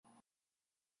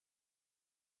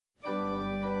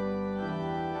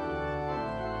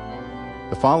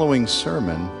The following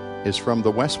sermon is from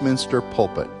the Westminster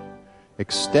pulpit,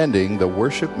 extending the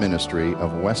worship ministry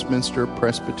of Westminster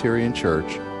Presbyterian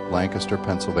Church, Lancaster,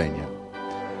 Pennsylvania.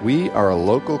 We are a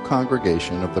local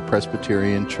congregation of the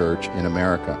Presbyterian Church in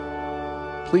America.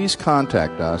 Please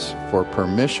contact us for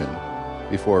permission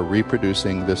before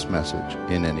reproducing this message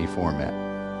in any format.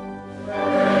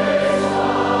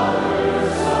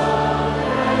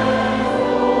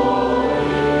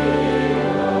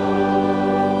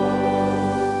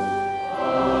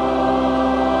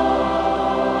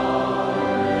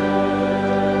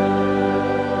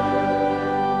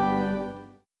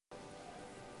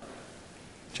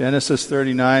 Genesis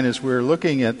 39, as we're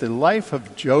looking at the life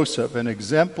of Joseph, an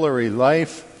exemplary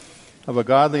life of a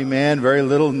godly man. Very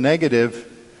little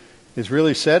negative is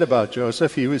really said about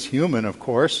Joseph. He was human, of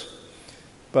course,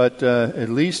 but at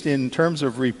least in terms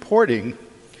of reporting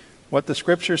what the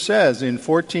Scripture says in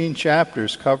 14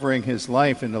 chapters covering his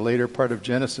life in the later part of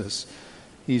Genesis,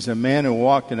 he's a man who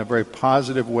walked in a very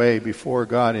positive way before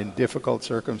God in difficult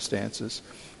circumstances.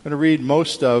 I'm going to read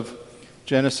most of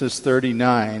Genesis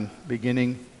 39,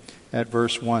 beginning at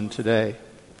verse 1 today.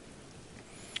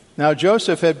 Now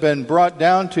Joseph had been brought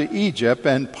down to Egypt,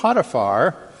 and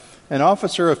Potiphar, an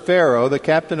officer of Pharaoh, the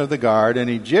captain of the guard, an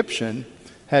Egyptian,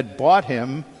 had bought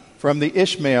him from the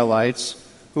Ishmaelites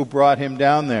who brought him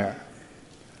down there.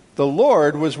 The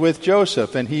Lord was with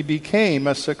Joseph, and he became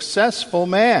a successful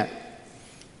man,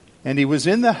 and he was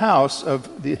in the house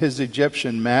of his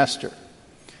Egyptian master.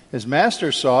 His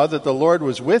master saw that the Lord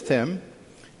was with him,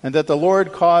 and that the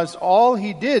Lord caused all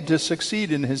he did to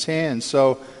succeed in his hands.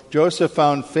 So Joseph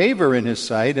found favor in his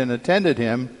sight and attended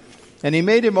him, and he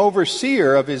made him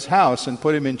overseer of his house and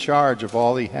put him in charge of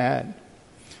all he had.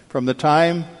 From the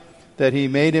time that he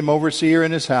made him overseer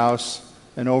in his house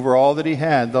and over all that he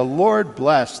had, the Lord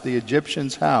blessed the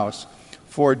Egyptian's house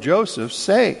for Joseph's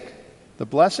sake. The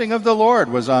blessing of the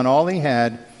Lord was on all he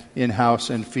had in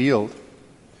house and field.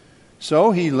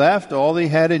 So he left all he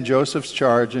had in Joseph's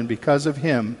charge, and because of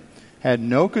him, had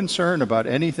no concern about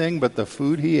anything but the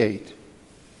food he ate.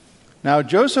 Now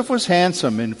Joseph was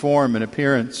handsome in form and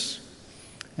appearance,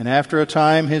 and after a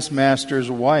time his master's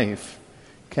wife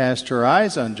cast her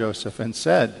eyes on Joseph and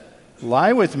said,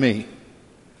 "Lie with me."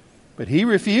 But he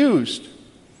refused,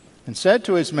 and said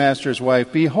to his master's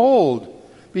wife, "Behold,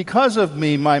 because of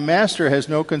me my master has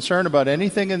no concern about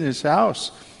anything in his house,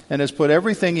 and has put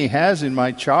everything he has in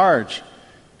my charge.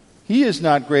 He is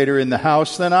not greater in the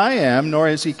house than I am, nor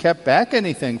has he kept back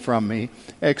anything from me,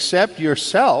 except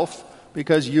yourself,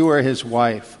 because you are his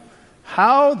wife.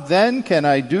 How then can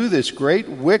I do this great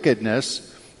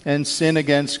wickedness and sin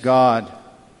against God?"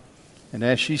 And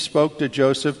as she spoke to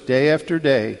Joseph day after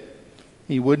day,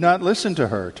 he would not listen to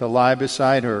her, to lie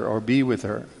beside her or be with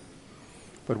her.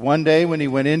 But one day when he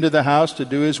went into the house to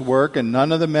do his work, and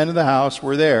none of the men of the house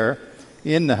were there,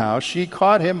 in the house, she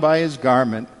caught him by his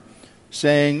garment,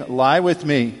 saying, "Lie with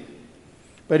me."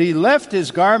 But he left his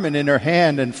garment in her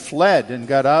hand and fled and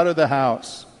got out of the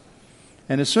house.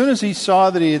 And as soon as he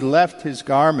saw that he had left his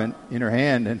garment in her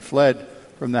hand and fled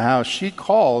from the house, she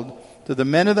called to the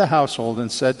men of the household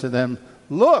and said to them,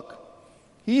 "Look,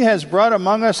 he has brought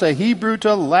among us a Hebrew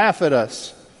to laugh at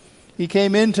us. He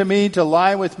came in to me to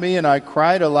lie with me, and I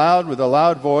cried aloud with a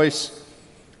loud voice.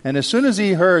 And as soon as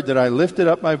he heard that I lifted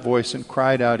up my voice and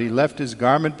cried out, he left his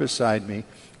garment beside me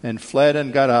and fled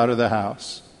and got out of the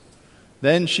house."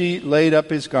 Then she laid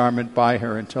up his garment by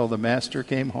her until the master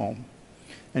came home.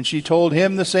 And she told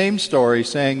him the same story,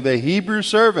 saying, "The Hebrew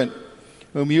servant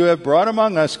whom you have brought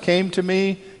among us came to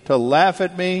me to laugh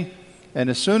at me. And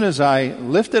as soon as I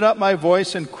lifted up my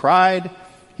voice and cried,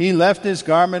 he left his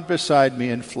garment beside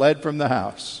me and fled from the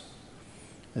house."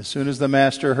 As soon as the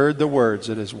master heard the words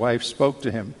that his wife spoke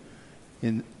to him,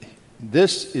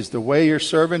 "This is the way your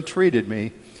servant treated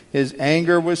me," his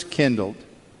anger was kindled.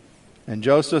 And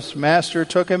Joseph's master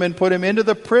took him and put him into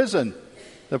the prison,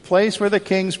 the place where the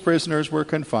king's prisoners were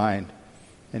confined.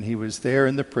 And he was there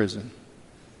in the prison.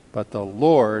 But the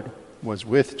Lord was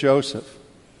with Joseph,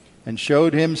 and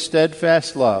showed him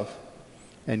steadfast love,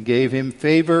 and gave him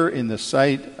favor in the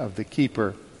sight of the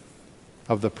keeper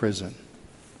of the prison.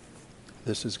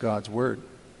 This is God's word.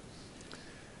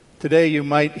 Today you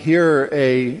might hear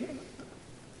a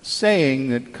saying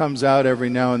that comes out every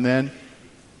now and then.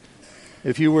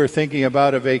 If you were thinking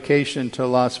about a vacation to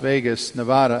Las Vegas,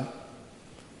 Nevada,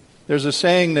 there's a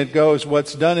saying that goes,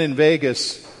 "What's done in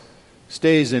Vegas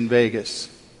stays in Vegas."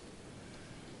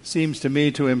 Seems to me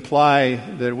to imply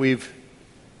that we've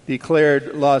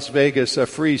declared Las Vegas a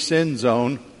free sin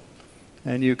zone,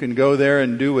 and you can go there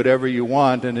and do whatever you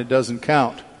want, and it doesn't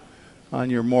count on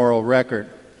your moral record.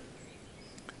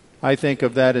 I think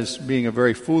of that as being a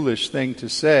very foolish thing to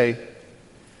say.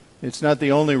 It's not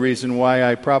the only reason why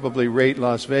I probably rate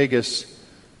Las Vegas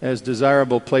as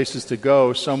desirable places to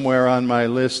go, somewhere on my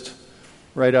list,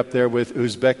 right up there with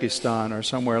Uzbekistan or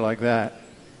somewhere like that.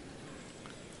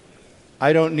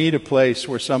 I don't need a place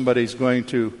where somebody's going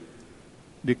to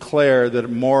declare that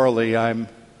morally I'm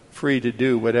free to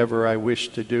do whatever I wish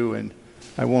to do and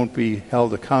I won't be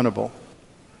held accountable.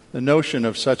 The notion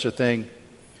of such a thing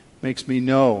makes me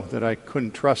know that I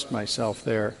couldn't trust myself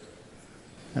there,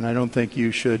 and I don't think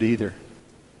you should either.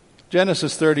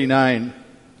 Genesis 39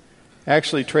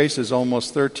 actually traces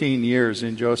almost 13 years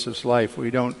in Joseph's life.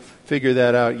 We don't figure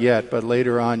that out yet, but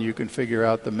later on you can figure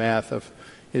out the math of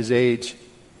his age.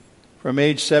 From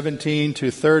age 17 to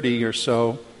 30 or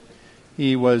so,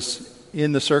 he was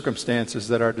in the circumstances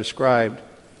that are described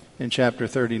in chapter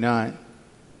 39.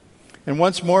 And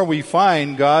once more we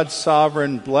find God's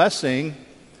sovereign blessing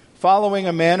following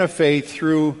a man of faith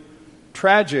through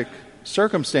tragic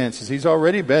circumstances. He's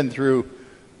already been through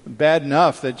bad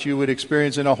enough that you would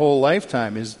experience in a whole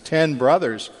lifetime. His 10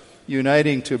 brothers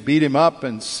uniting to beat him up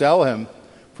and sell him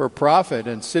for profit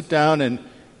and sit down and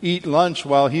eat lunch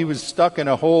while he was stuck in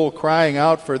a hole crying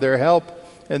out for their help,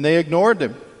 and they ignored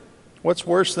him. What's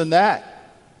worse than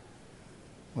that?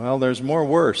 Well, there's more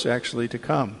worse actually to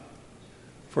come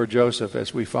for Joseph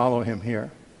as we follow him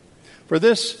here. For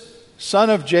this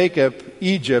son of Jacob,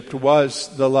 Egypt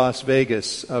was the Las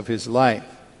Vegas of his life.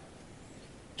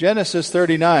 Genesis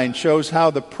 39 shows how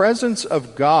the presence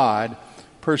of God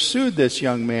pursued this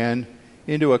young man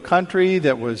into a country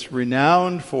that was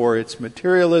renowned for its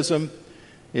materialism,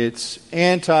 its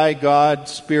anti-God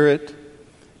spirit,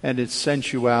 and its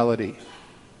sensuality.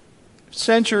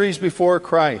 Centuries before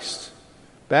Christ,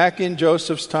 back in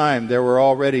Joseph's time, there were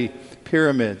already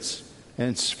pyramids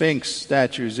and sphinx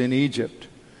statues in Egypt.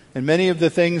 And many of the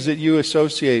things that you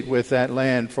associate with that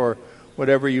land for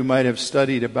whatever you might have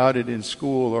studied about it in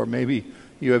school, or maybe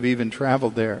you have even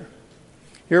traveled there.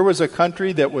 Here was a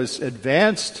country that was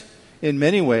advanced in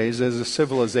many ways as a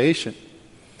civilization.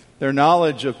 Their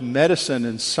knowledge of medicine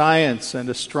and science and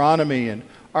astronomy and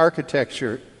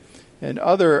architecture and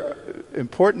other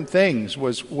important things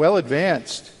was well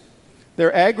advanced.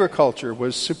 Their agriculture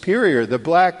was superior. The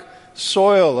black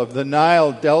soil of the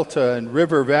Nile Delta and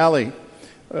River Valley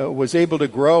was able to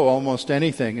grow almost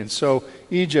anything. And so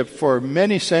Egypt for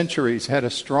many centuries had a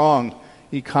strong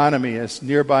economy as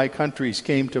nearby countries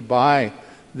came to buy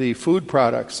the food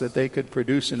products that they could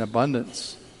produce in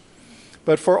abundance.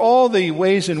 But for all the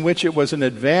ways in which it was an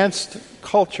advanced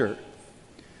culture,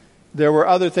 there were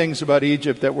other things about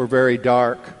Egypt that were very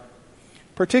dark,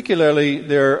 particularly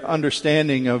their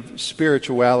understanding of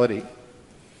spirituality.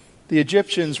 The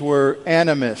Egyptians were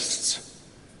animists.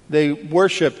 They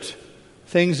worshipped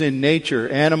things in nature,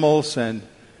 animals and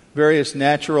various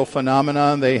natural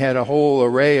phenomena. They had a whole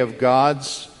array of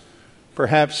gods.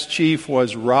 Perhaps chief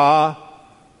was Ra,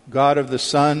 god of the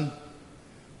sun,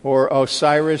 or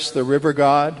Osiris, the river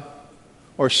god,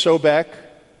 or Sobek,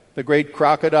 the great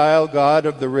crocodile god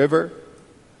of the river.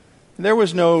 And there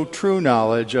was no true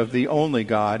knowledge of the only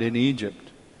God in Egypt.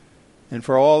 And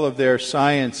for all of their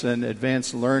science and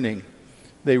advanced learning,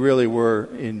 they really were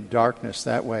in darkness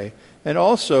that way. And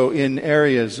also in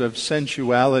areas of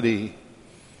sensuality.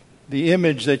 The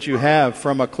image that you have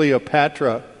from a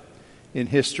Cleopatra in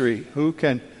history.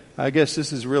 I guess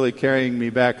this is really carrying me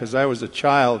back because I was a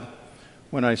child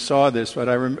when I saw this, but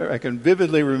I can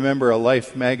vividly remember a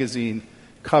Life magazine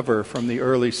cover from the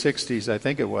early 60s, I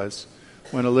think it was,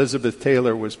 when Elizabeth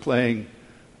Taylor was playing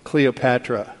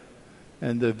Cleopatra.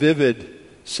 And the vivid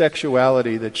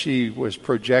sexuality that she was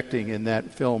projecting in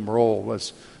that film role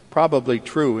was probably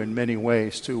true in many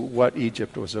ways to what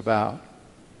Egypt was about.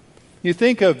 You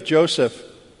think of Joseph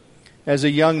as a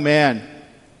young man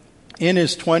in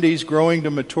his 20s growing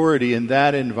to maturity in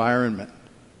that environment.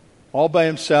 All by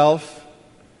himself.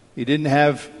 He didn't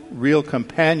have real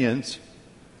companions,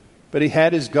 but he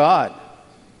had his God.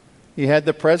 He had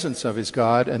the presence of his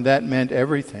God, and that meant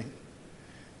everything.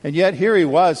 And yet here he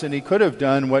was, and he could have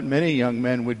done what many young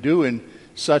men would do in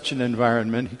such an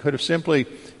environment. He could have simply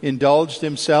indulged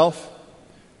himself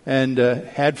and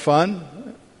had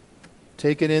fun,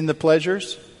 taken in the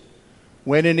pleasures.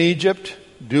 When in Egypt,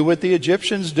 do what the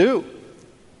Egyptians do.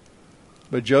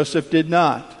 But Joseph did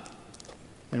not.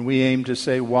 And we aim to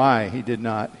say why he did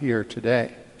not here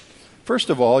today. First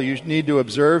of all, you need to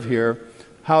observe here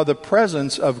how the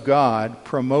presence of God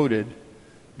promoted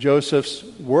Joseph's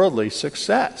worldly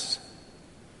success.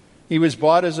 He was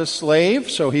bought as a slave,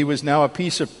 so he was now a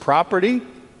piece of property,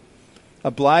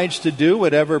 obliged to do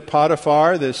whatever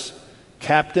Potiphar, this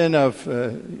captain of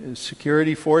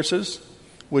security forces,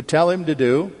 would tell him to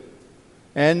do.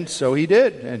 And so he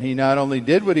did. And he not only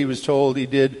did what he was told, he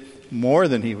did more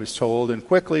than he was told. And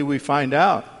quickly we find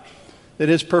out that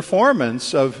his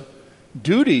performance of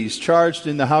duties charged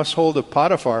in the household of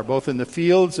Potiphar, both in the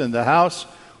fields and the house,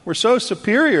 were so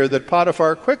superior that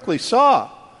Potiphar quickly saw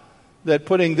that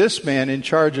putting this man in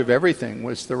charge of everything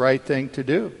was the right thing to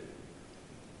do.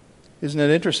 Isn't it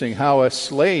interesting how a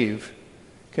slave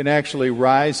can actually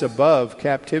rise above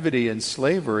captivity and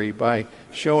slavery by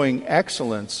showing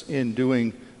excellence in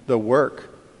doing the work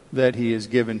that he is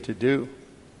given to do?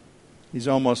 He's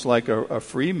almost like a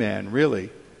free man,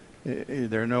 really.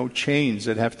 There are no chains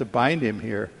that have to bind him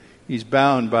here. He's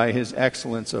bound by his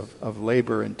excellence of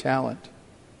labor and talent.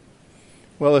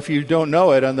 Well, if you don't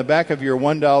know it, on the back of your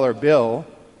 $1 bill,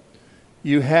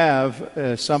 you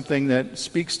have something that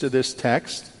speaks to this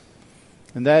text,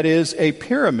 and that is a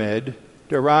pyramid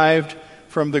derived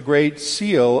from the Great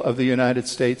Seal of the United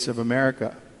States of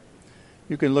America.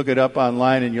 You can look it up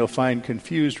online and you'll find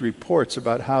confused reports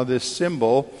about how this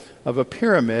symbol of a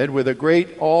pyramid with a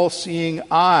great all-seeing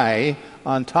eye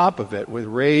on top of it, with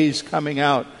rays coming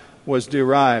out, was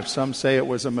derived. Some say it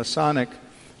was a Masonic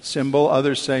symbol.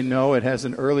 Others say no, it has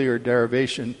an earlier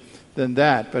derivation than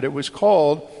that. But it was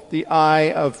called the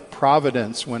Eye of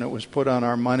Providence when it was put on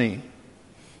our money.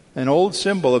 An old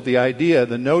symbol of the idea,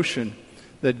 the notion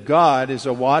that God is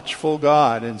a watchful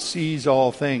God and sees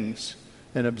all things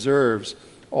and observes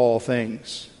all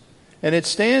things. And it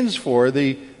stands for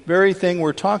the very thing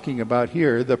we're talking about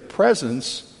here, the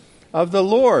presence of the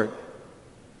Lord.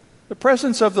 The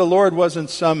presence of the Lord wasn't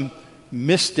some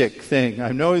mystic thing.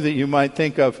 I know that you might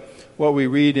think of what we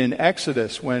read in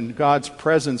Exodus when God's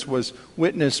presence was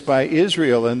witnessed by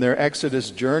Israel in their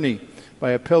Exodus journey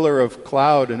by a pillar of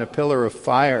cloud and a pillar of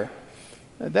fire.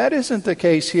 That isn't the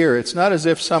case here. It's not as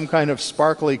if some kind of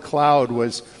sparkly cloud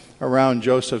was around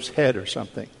Joseph's head or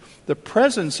something. The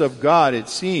presence of God, it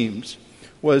seems,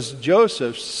 was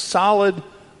Joseph's solid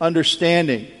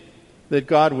understanding that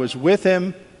God was with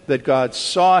him, that God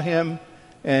saw him,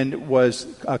 and was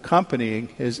accompanying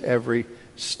his every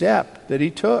step that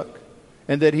he took,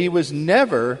 and that he was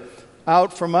never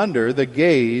out from under the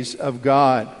gaze of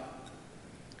God.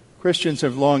 Christians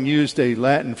have long used a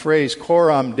Latin phrase,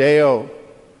 coram Deo,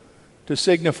 to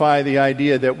signify the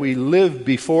idea that we live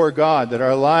before God, that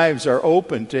our lives are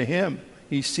open to him.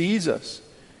 He sees us.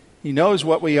 He knows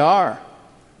what we are.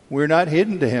 We're not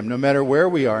hidden to him, no matter where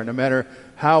we are, no matter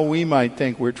how we might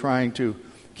think we're trying to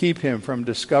keep him from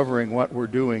discovering what we're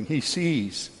doing. He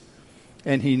sees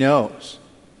and he knows.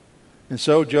 And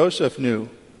so Joseph knew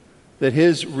that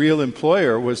his real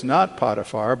employer was not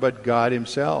Potiphar, but God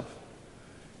himself.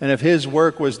 And if his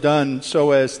work was done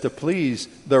so as to please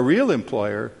the real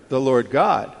employer, the Lord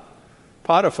God,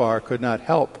 Potiphar could not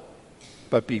help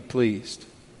but be pleased.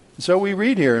 So we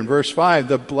read here in verse 5,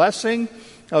 the blessing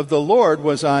of the Lord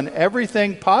was on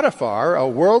everything Potiphar, a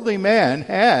worldly man,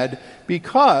 had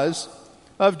because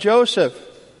of Joseph.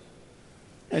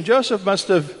 And Joseph must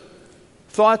have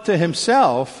thought to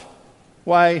himself,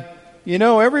 why,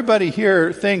 everybody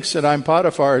here thinks that I'm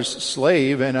Potiphar's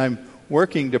slave and I'm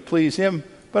working to please him,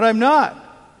 but I'm not.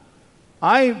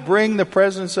 I bring the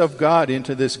presence of God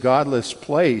into this godless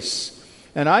place,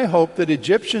 and I hope that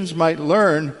Egyptians might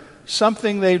learn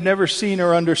something they've never seen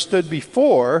or understood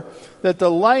before, that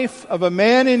the life of a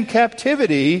man in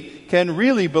captivity can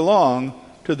really belong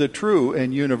to the true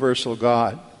and universal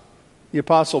God. The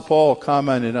Apostle Paul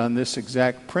commented on this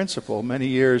exact principle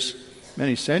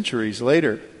many centuries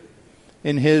later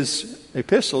in his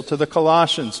epistle to the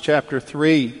Colossians, chapter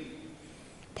 3.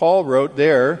 Paul wrote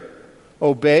there,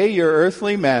 obey your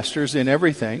earthly masters in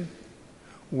everything.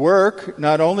 Work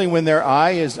not only when their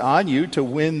eye is on you to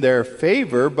win their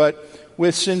favor, but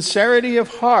with sincerity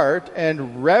of heart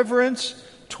and reverence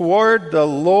toward the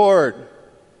Lord.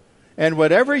 And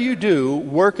whatever you do,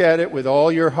 work at it with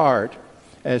all your heart,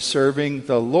 as serving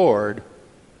the Lord,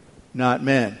 not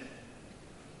men.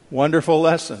 Wonderful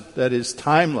lesson that is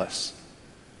timeless.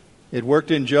 It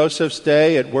worked in Joseph's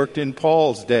day, it worked in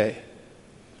Paul's day.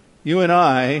 You and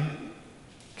I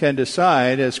can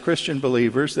decide as Christian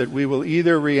believers that we will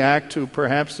either react to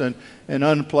perhaps an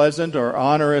unpleasant or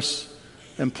onerous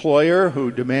employer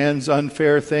who demands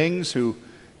unfair things, who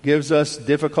gives us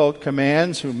difficult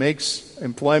commands, who makes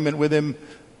employment with him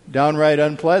downright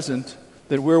unpleasant,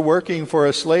 that we're working for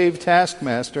a slave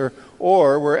taskmaster,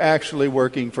 or we're actually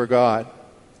working for God.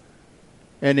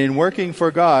 And in working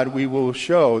for God, we will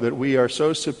show that we are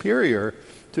so superior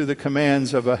to the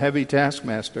commands of a heavy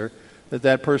taskmaster that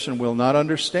that person will not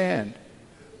understand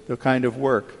the kind of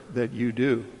work that you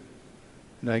do.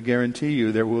 And I guarantee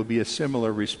you there will be a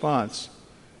similar response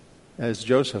as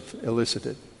Joseph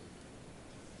elicited.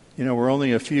 You know, we're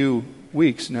only a few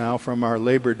weeks now from our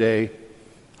Labor Day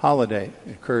holiday.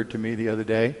 It occurred to me the other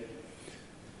day.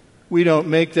 We don't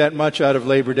make that much out of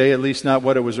Labor Day, at least not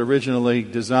what it was originally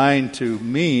designed to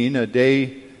mean. A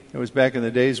day, it was back in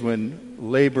the days when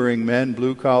laboring men,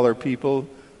 blue-collar people,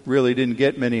 really didn't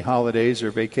get many holidays or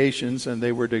vacations, and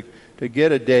they were to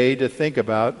get a day to think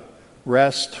about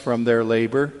rest from their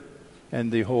labor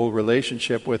and the whole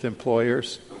relationship with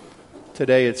employers.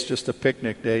 Today it's just a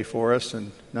picnic day for us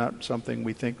and not something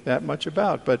we think that much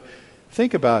about. But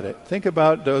think about it. Think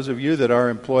about those of you that are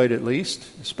employed at least,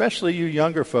 especially you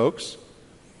younger folks,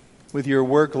 with your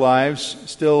work lives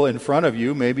still in front of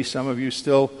you. Maybe some of you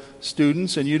still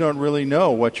students, and you don't really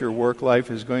know what your work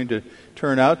life is going to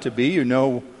turn out to be. You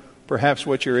know perhaps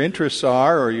what your interests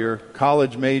are, or your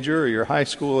college major, or your high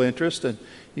school interest, and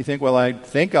you think, well, I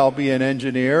think I'll be an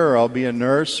engineer, or I'll be a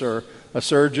nurse, or a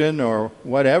surgeon, or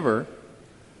whatever.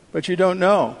 But you don't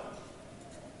know.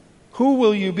 Who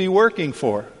will you be working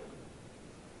for?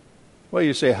 Well,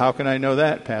 you say, how can I know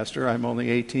that, Pastor? I'm only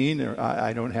 18, or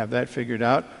I don't have that figured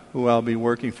out, who I'll be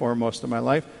working for most of my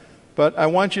life. But I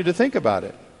want you to think about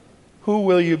it. Who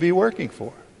will you be working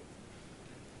for?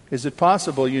 Is it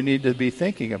possible you need to be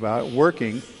thinking about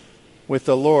working with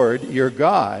the Lord, your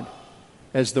God,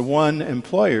 as the one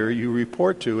employer you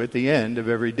report to at the end of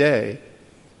every day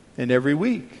and every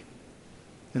week?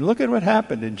 And look at what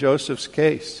happened in Joseph's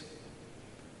case.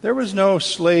 There was no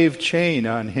slave chain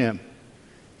on him.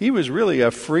 He was really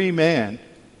a free man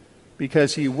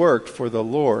because he worked for the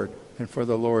Lord and for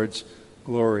the Lord's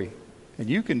glory. And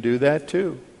you can do that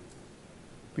too.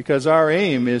 Because our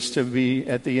aim is to be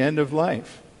at the end of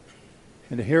life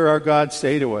and to hear our God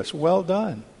say to us, well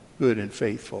done, good and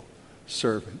faithful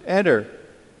servant. Enter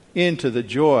into the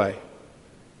joy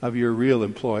of your real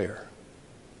employer.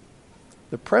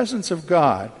 The presence of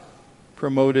God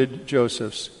promoted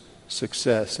Joseph's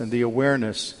success and the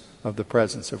awareness of the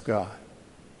presence of God.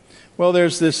 Well,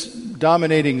 there's this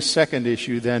dominating second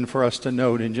issue then for us to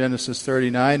note in Genesis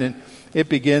 39, and it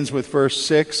begins with verse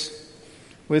 6,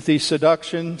 with the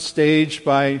seduction staged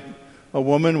by a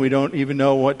woman. We don't even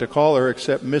know what to call her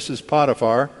except Mrs.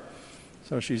 Potiphar.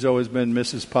 So she's always been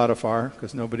Mrs. Potiphar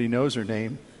because nobody knows her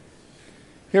name.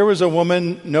 Here was a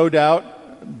woman, no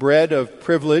doubt, bred of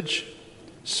privilege,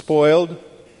 spoiled,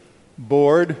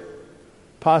 bored,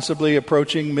 possibly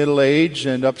approaching middle age,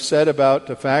 and upset about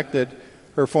the fact that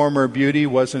her former beauty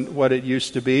wasn't what it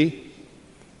used to be.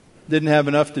 Didn't have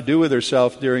enough to do with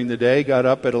herself during the day, got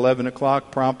up at 11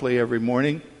 o'clock promptly every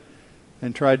morning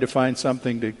and tried to find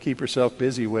something to keep herself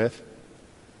busy with.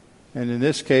 And in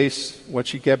this case, what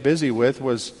she kept busy with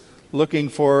was looking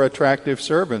for attractive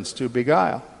servants to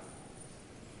beguile.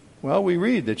 Well, we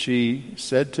read that she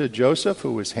said to Joseph,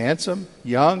 who was handsome,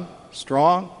 young,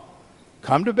 strong,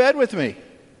 "Come to bed with me."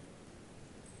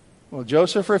 Well,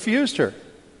 Joseph refused her,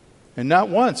 and not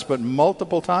once, but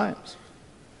multiple times,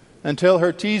 until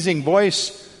her teasing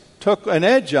voice took an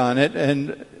edge on it, and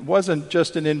it wasn't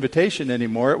just an invitation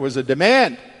anymore, it was a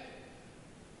demand.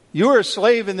 "You are a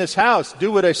slave in this house,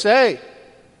 do what I say."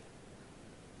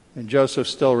 And Joseph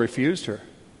still refused her.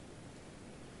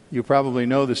 You probably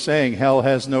know the saying, hell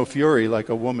has no fury like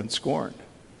a woman scorned.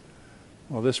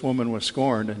 Well, this woman was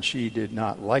scorned, and she did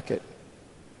not like it.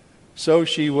 So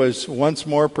she was once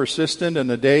more persistent, and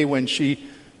the day when she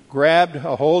grabbed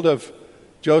a hold of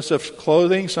Joseph's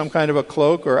clothing, some kind of a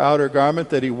cloak or outer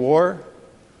garment that he wore,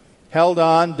 held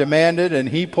on, demanded, and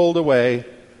he pulled away,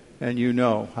 and you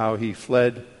know how he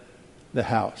fled the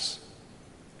house.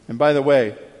 And by the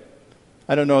way,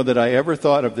 I don't know that I ever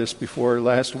thought of this before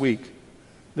last week,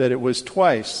 that it was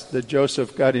twice that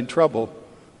Joseph got in trouble,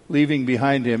 leaving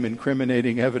behind him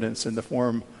incriminating evidence in the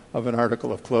form of an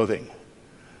article of clothing.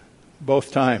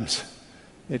 Both times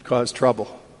it caused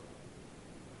trouble.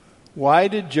 Why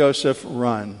did Joseph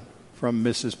run from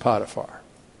Mrs. Potiphar?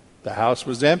 The house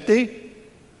was empty.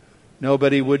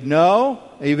 Nobody would know.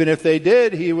 Even if they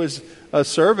did, he was a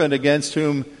servant against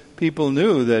whom people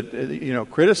knew that,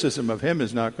 criticism of him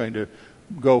is not going to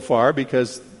go far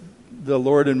because the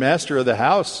Lord and master of the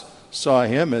house saw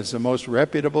him as the most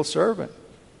reputable servant.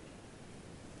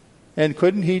 And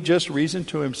couldn't he just reason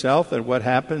to himself that what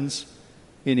happens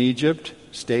in Egypt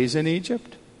stays in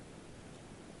Egypt?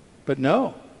 But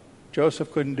no,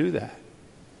 Joseph couldn't do that.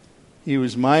 He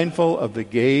was mindful of the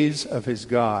gaze of his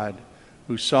God,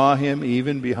 who saw him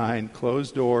even behind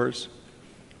closed doors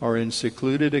or in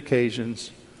secluded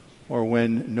occasions or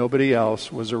when nobody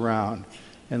else was around.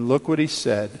 And look what he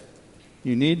said.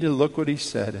 You need to look what he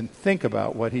said and think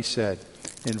about what he said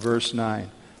in verse 9.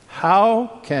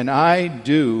 "How can I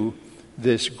do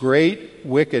this great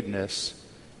wickedness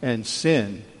and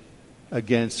sin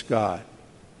against God.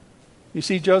 You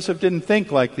see, Joseph didn't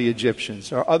think like the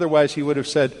Egyptians, or otherwise he would have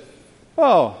said,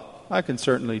 oh, I can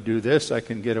certainly do this. I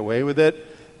can get away with it.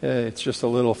 It's just a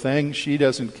little thing. She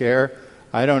doesn't care.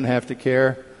 I don't have to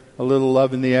care. A little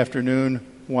love in the afternoon.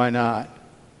 Why not?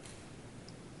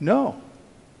 No.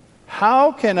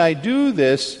 How can I do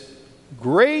this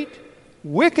great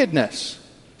wickedness?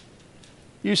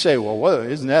 You say, well,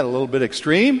 isn't that a little bit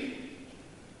extreme?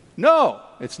 No,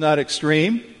 it's not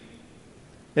extreme.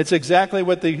 It's exactly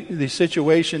what the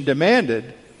situation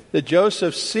demanded, that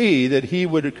Joseph see that he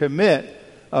would commit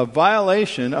a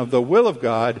violation of the will of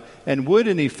God and would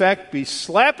in effect be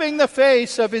slapping the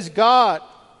face of his God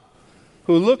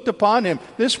who looked upon him.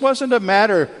 This wasn't a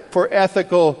matter for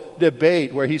ethical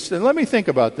debate where he said, let me think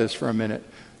about this for a minute.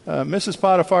 Mrs.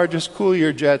 Potiphar, just cool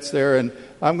your jets there, and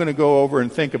I'm going to go over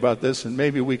and think about this, and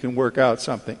maybe we can work out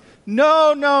something.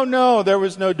 No. There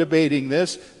was no debating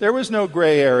this. There was no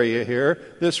gray area here.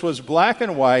 This was black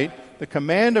and white. The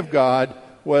command of God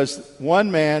was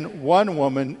one man, one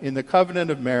woman in the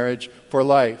covenant of marriage for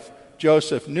life.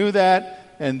 Joseph knew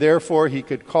that, and therefore he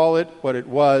could call it what it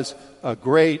was, a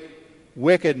great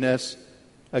wickedness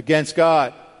against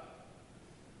God.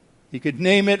 He could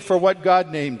name it for what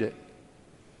God named it.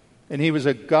 And he was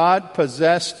a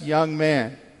God-possessed young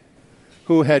man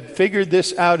who had figured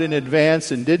this out in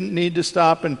advance and didn't need to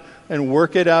stop and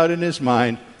work it out in his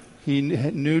mind. He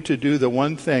knew to do the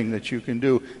one thing that you can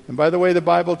do. And by the way, the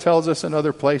Bible tells us in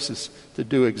other places to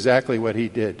do exactly what he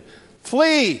did.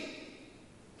 Flee!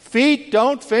 Feet,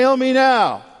 don't fail me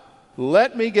now.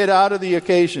 Let me get out of the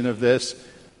occasion of this.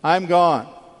 I'm gone.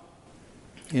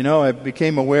 You know, I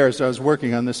became aware as I was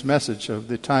working on this message of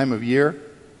the time of year.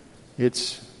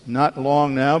 It's not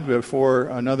long now before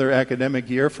another academic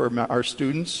year for our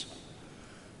students,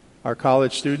 our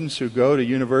college students who go to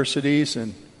universities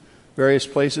and various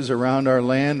places around our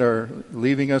land are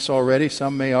leaving us already.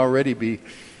 Some may already be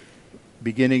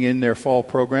beginning in their fall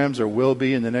programs or will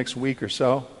be in the next week or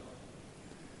so.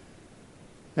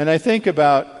 And I think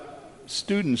about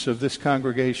students of this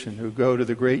congregation who go to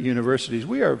the great universities.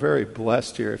 We are very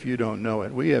blessed here if you don't know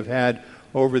it. We have had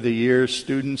over the years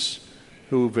students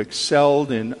who've excelled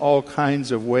in all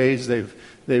kinds of ways.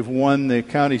 They've won the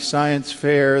county science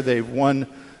fair. They've won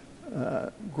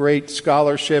great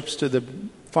scholarships to the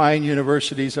fine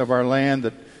universities of our land,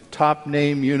 the top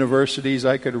name universities.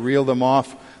 I could reel them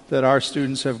off that our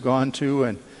students have gone to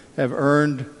and have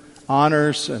earned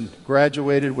honors and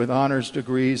graduated with honors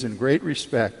degrees and great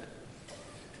respect.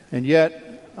 And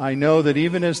yet, I know that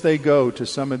even as they go to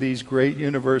some of these great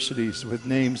universities with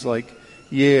names like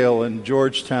Yale and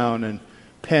Georgetown and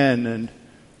Penn and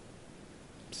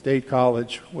State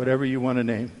College, whatever you want to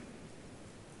name,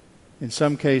 in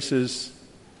some cases,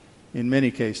 in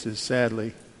many cases,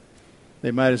 sadly,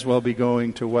 they might as well be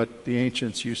going to what the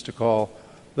ancients used to call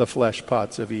the flesh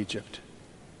pots of Egypt,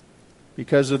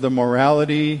 because of the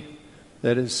morality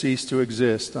that has ceased to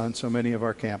exist on so many of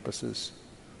our campuses.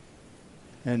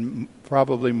 And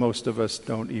probably most of us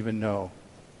don't even know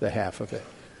the half of it.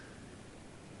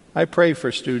 I pray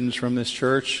for students from this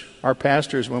church. Our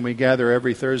pastors, when we gather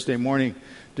every Thursday morning,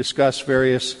 discuss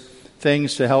various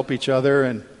things to help each other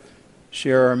and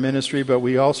share our ministry, but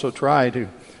we also try to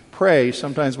pray.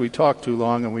 Sometimes we talk too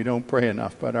long and we don't pray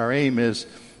enough, but our aim is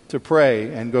to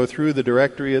pray and go through the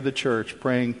directory of the church,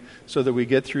 praying so that we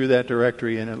get through that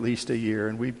directory in at least a year,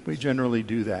 and we generally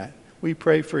do that. We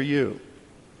pray for you.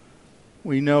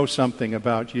 We know something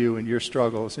about you and your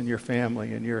struggles and your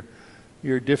family and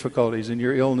your difficulties and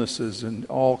your illnesses and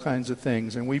all kinds of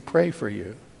things, and we pray for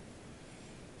you.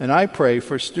 And I pray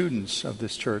for students of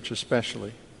this church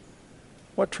especially.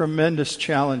 What tremendous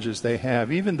challenges they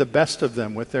have, even the best of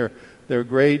them with their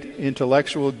great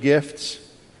intellectual gifts.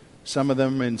 Some of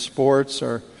them in sports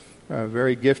are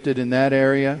very gifted in that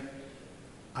area.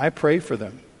 I pray for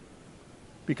them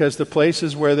because the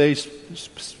places where they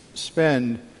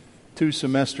spend 2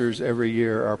 semesters every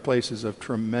year are places of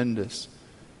tremendous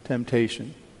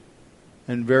temptation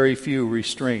and very few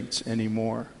restraints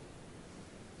anymore.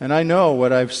 And I know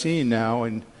what I've seen now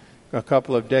in a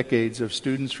couple of decades of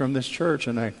students from this church,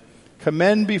 and I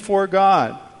commend before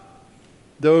God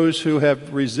those who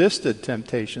have resisted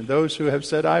temptation, those who have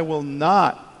said, I will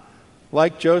not,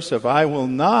 like Joseph, I will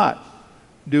not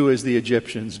do as the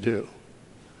Egyptians do.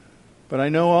 But I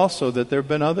know also that there have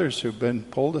been others who've been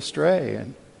pulled astray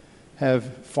and have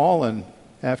fallen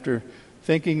after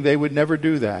thinking they would never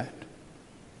do that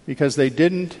because they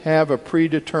didn't have a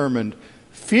predetermined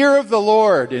fear of the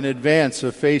Lord in advance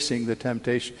of facing the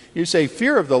temptation. You say,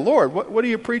 fear of the Lord? What are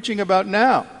you preaching about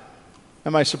now?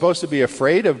 Am I supposed to be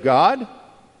afraid of God?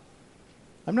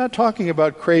 I'm not talking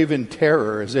about craven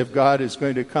terror as if God is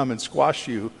going to come and squash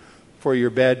you for your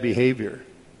bad behavior.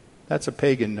 That's a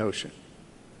pagan notion.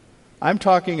 I'm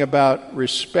talking about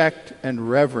respect and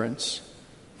reverence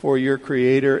for your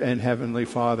Creator and Heavenly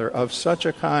Father of such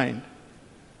a kind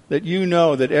that you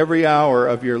know that every hour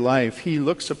of your life He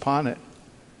looks upon it.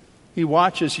 He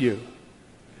watches you.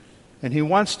 And He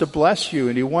wants to bless you,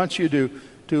 and He wants you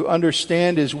to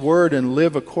understand His Word and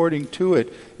live according to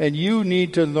it. And you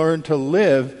need to learn to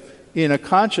live in a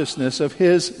consciousness of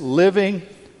His living,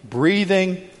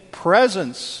 breathing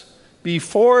presence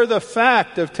before the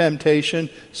fact of temptation,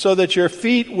 so that your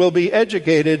feet will be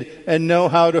educated and know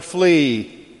how to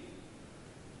flee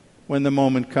when the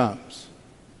moment comes,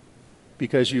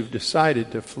 because you've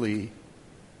decided to flee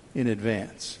in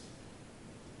advance.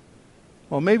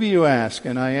 Well, maybe you ask,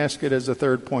 and I ask it as a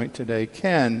third point today,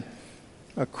 can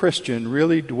a Christian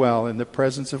really dwell in the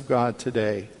presence of God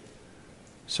today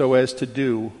so as to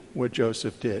do what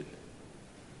Joseph did?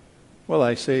 Well,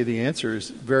 I say the answer is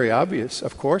very obvious.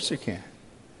 Of course he can.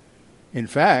 In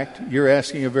fact, you're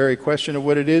asking a very question of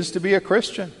what it is to be a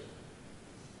Christian.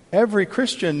 Every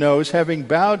Christian knows, having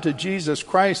bowed to Jesus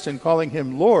Christ and calling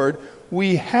Him Lord,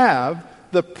 we have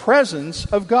the presence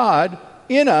of God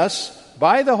in us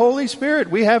by the Holy Spirit.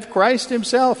 We have Christ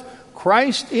Himself,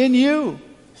 Christ in you,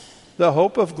 the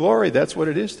hope of glory. That's what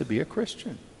it is to be a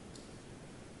Christian.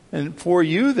 And for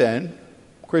you then,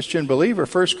 Christian believer,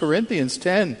 1 Corinthians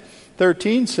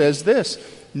 10:13 says this: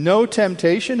 no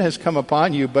temptation has come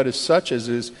upon you but as such as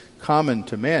is common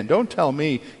to man. Don't tell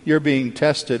me you're being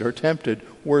tested or tempted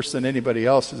worse than anybody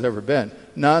else has ever been.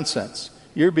 Nonsense.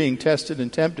 You're being tested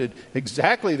and tempted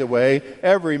exactly the way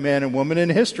every man and woman in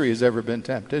history has ever been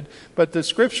tempted. But the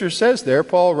Scripture says there,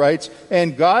 Paul writes,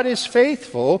 and God is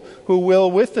faithful, who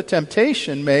will with the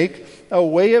temptation make a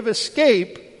way of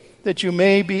escape that you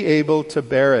may be able to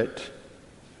bear it.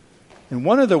 And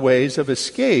one of the ways of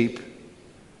escape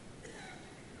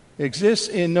exists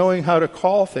in knowing how to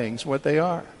call things what they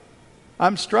are.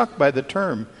 I'm struck by the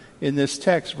term in this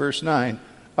text, verse 9,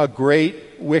 a great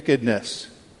wickedness.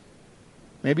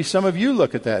 Maybe some of you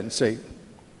look at that and say,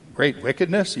 great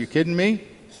wickedness? Are you kidding me?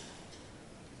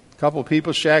 A couple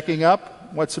people shacking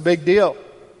up? What's the big deal?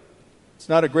 It's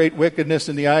not a great wickedness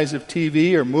in the eyes of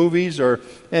TV or movies or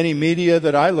any media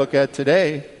that I look at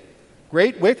today.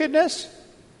 Great wickedness?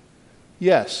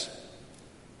 Yes,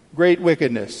 great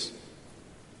wickedness.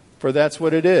 For that's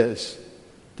what it is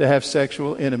to have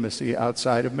sexual intimacy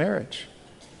outside of marriage.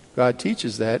 God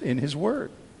teaches that in His Word.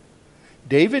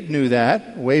 David knew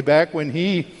that way back when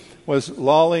he was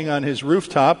lolling on his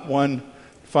rooftop one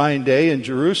fine day in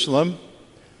Jerusalem.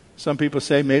 Some people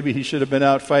say maybe he should have been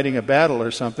out fighting a battle or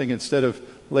something instead of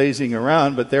lazing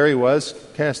around, but there he was,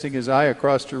 casting his eye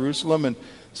across Jerusalem and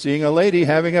seeing a lady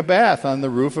having a bath on the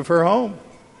roof of her home.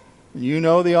 You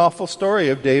know the awful story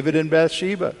of David and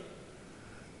Bathsheba.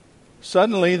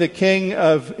 Suddenly, the king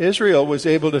of Israel was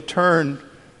able to turn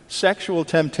sexual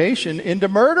temptation into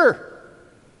murder,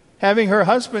 having her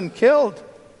husband killed,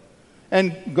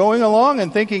 and going along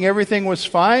and thinking everything was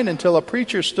fine until a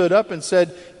preacher stood up and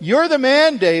said, "You're the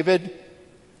man, David.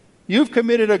 You've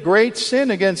committed a great sin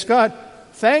against God."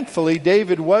 Thankfully,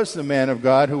 David was the man of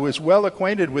God who was well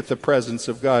acquainted with the presence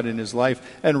of God in his life.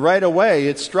 And right away,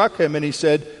 it struck him and he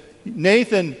said,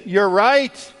 "Nathan, you're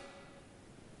right.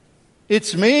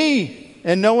 It's me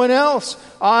and no one else.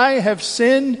 I have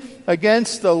sinned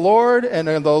against the Lord and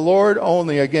the Lord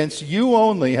only. Against you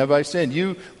only have I sinned."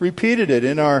 You repeated it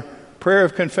in our prayer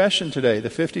of confession today, the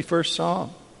 51st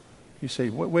Psalm. You say,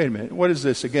 wait a minute, what is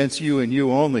this, against you and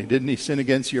you only? Didn't he sin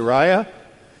against Uriah?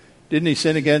 Didn't he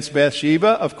sin against Bathsheba?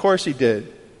 Of course he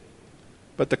did.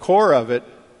 But the core of it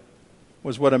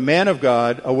was what a man of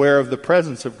God, aware of the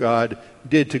presence of God,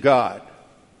 did to God.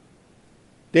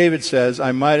 David says,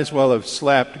 I might as well have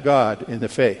slapped God in the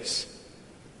face,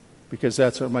 because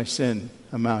that's what my sin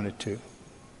amounted to.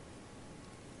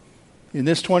 In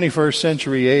this 21st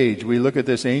century age, we look at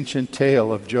this ancient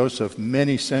tale of Joseph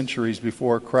many centuries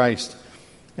before Christ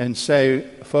and say,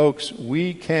 folks,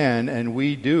 we can and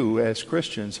we do as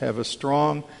Christians have a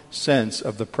strong sense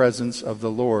of the presence of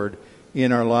the Lord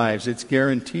in our lives. It's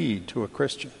guaranteed to a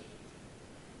Christian.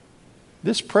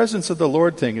 This presence of the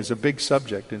Lord thing is a big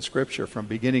subject in Scripture from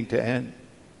beginning to end.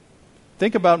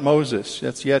 Think about Moses.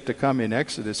 That's yet to come in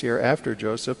Exodus here after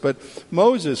Joseph. But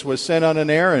Moses was sent on an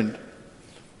errand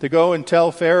to go and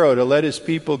tell Pharaoh to let his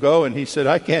people go. And he said,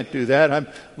 I can't do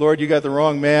that. Lord, you got the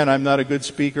wrong man. I'm not a good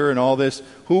speaker and all this.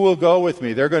 Who will go with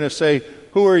me? They're going to say,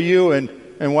 who are you and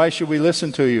why should we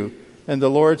listen to you? And the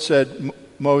Lord said,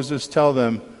 Moses, tell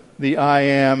them, the I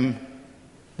am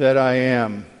that I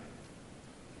am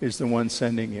is the one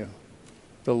sending you.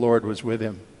 the Lord was with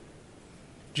him.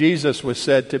 Jesus was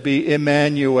said to be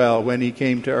Emmanuel when he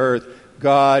came to earth.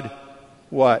 God,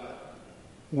 what?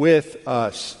 With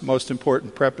us. Most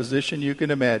important preposition you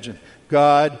can imagine.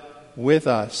 God with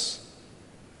us.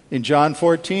 In John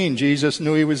 14, Jesus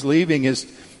knew he was leaving his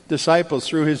disciples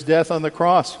through his death on the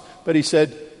cross. But he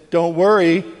said, don't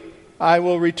worry, I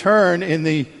will return in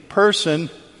the person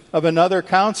of another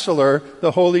counselor,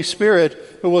 the Holy Spirit,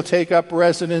 who will take up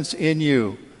residence in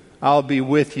you. I'll be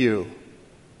with you.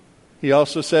 He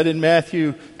also said in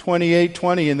Matthew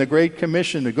 28:20 in the Great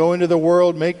Commission to go into the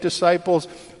world, make disciples,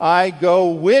 I go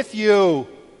with you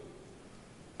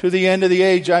to the end of the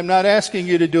age. I'm not asking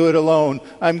you to do it alone.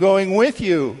 I'm going with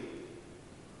you.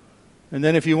 And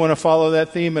then if you want to follow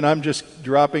that theme, and I'm just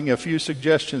dropping a few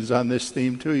suggestions on this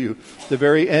theme to you, the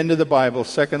very end of the Bible,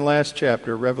 second last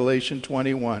chapter, Revelation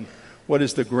 21. What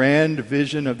is the grand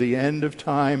vision of the end of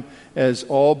time as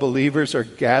all believers are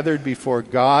gathered before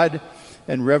God?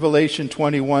 And Revelation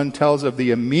 21 tells of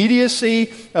the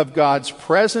immediacy of God's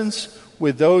presence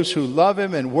with those who love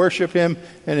him and worship him.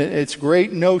 And its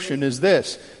great notion is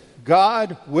this: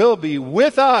 God will be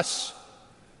with us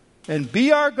and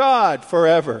be our God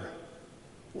forever.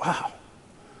 Wow.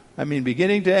 I mean,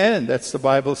 beginning to end, that's the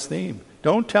Bible's theme.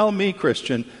 Don't tell me,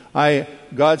 Christian,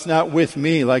 God's not with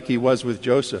me like he was with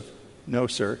Joseph. No,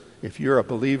 sir. If you're a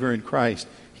believer in Christ,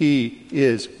 he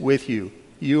is with you.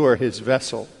 You are his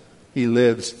vessel. He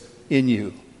lives in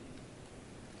you.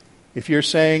 If you're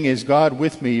saying, is God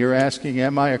with me? You're asking,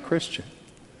 am I a Christian?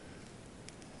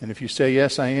 And if you say,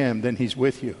 yes, I am, then he's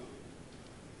with you.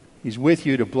 He's with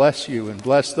you to bless you and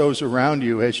bless those around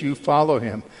you as you follow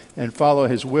him and follow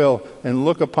his will and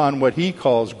look upon what he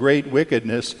calls great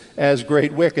wickedness as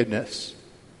great wickedness.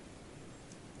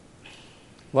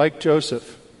 Like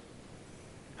Joseph,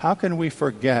 how can we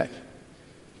forget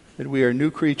that we are new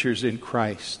creatures in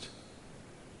Christ?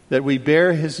 That we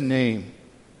bear his name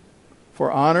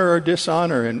for honor or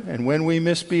dishonor. And when we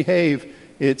misbehave,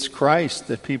 it's Christ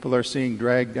that people are seeing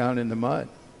dragged down in the mud.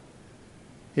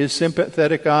 His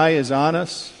sympathetic eye is on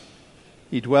us.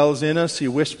 He dwells in us. He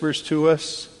whispers to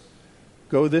us,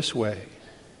 go this way.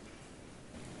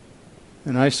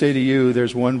 And I say to you,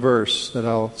 there's one verse that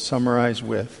I'll summarize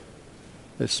with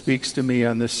that speaks to me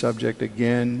on this subject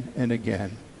again and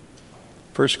again.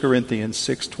 1 Corinthians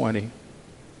 6:20.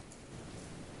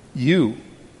 You,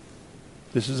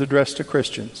 this is addressed to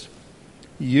Christians,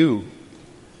 you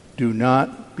do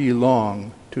not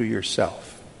belong to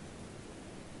yourself.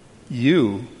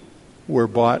 You were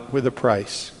bought with a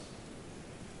price.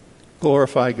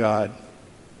 Glorify God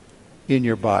in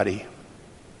your body.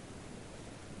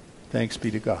 Thanks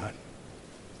be to God.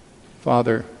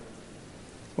 Father,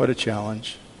 what a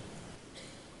challenge.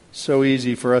 So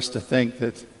easy for us to think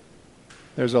that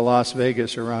there's a Las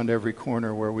Vegas around every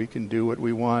corner where we can do what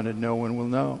we want and no one will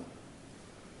know.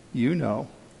 You know.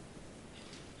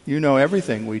 You know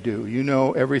everything we do. You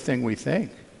know everything we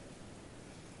think.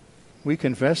 We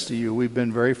confess to you we've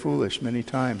been very foolish many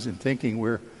times in thinking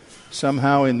we're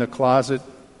somehow in the closet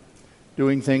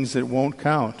doing things that won't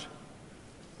count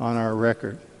on our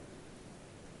record.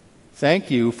 Thank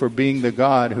you for being the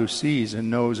God who sees and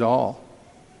knows all,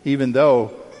 even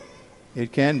though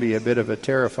it can be a bit of a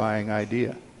terrifying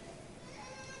idea.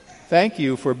 Thank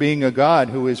you for being a God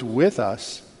who is with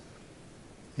us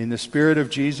in the Spirit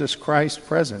of Jesus Christ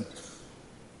present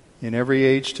in every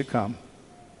age to come.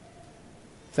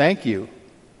 Thank you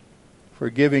for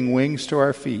giving wings to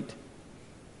our feet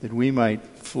that we might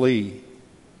flee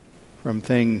from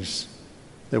things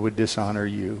that would dishonor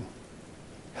you.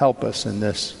 Help us in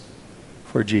this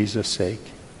for Jesus' sake.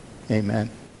 Amen.